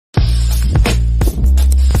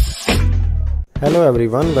Hello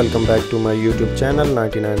everyone, welcome back to my YouTube channel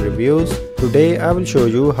 99 Reviews. Today I will show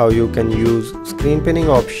you how you can use screen pinning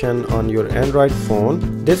option on your Android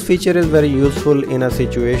phone. This feature is very useful in a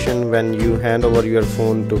situation when you hand over your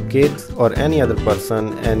phone to kids or any other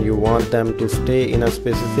person and you want them to stay in a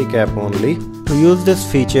specific app only. To use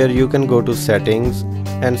this feature you can go to settings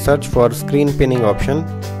and search for screen pinning option.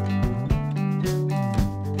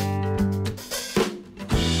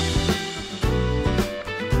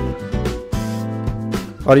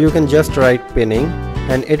 Or you can just write pinning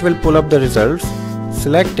and it will pull up the results.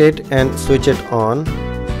 Select it and switch it on.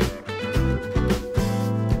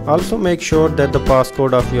 Also make sure that the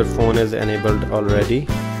passcode of your phone is enabled already.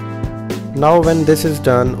 Now when this is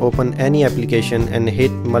done, open any application and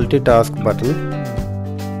hit multitask button.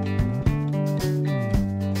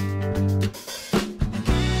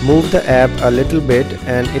 Move the app a little bit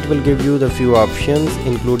and it will give you the few options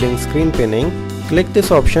including screen pinning. Click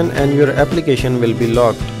this option and your application will be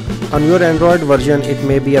locked. On your Android version it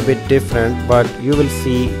may be a bit different, but you will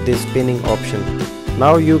see this pinning option.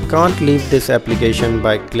 Now you can't leave this application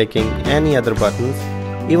by clicking any other buttons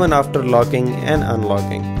even after locking and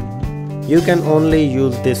unlocking. You can only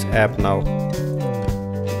use this app now.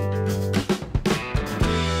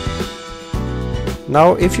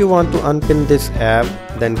 Now if you want to unpin this app,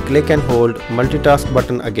 then click and hold multitask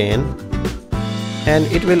button again. And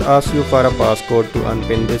it will ask you for a passcode to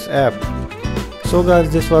unpin this app. So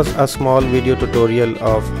guys, this was a small video tutorial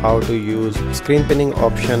of how to use screen pinning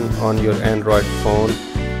option on your Android phone.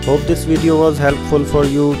 Hope this video was helpful for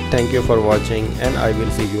you. Thank you for watching and I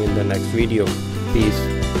will see you in the next video.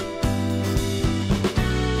 Peace.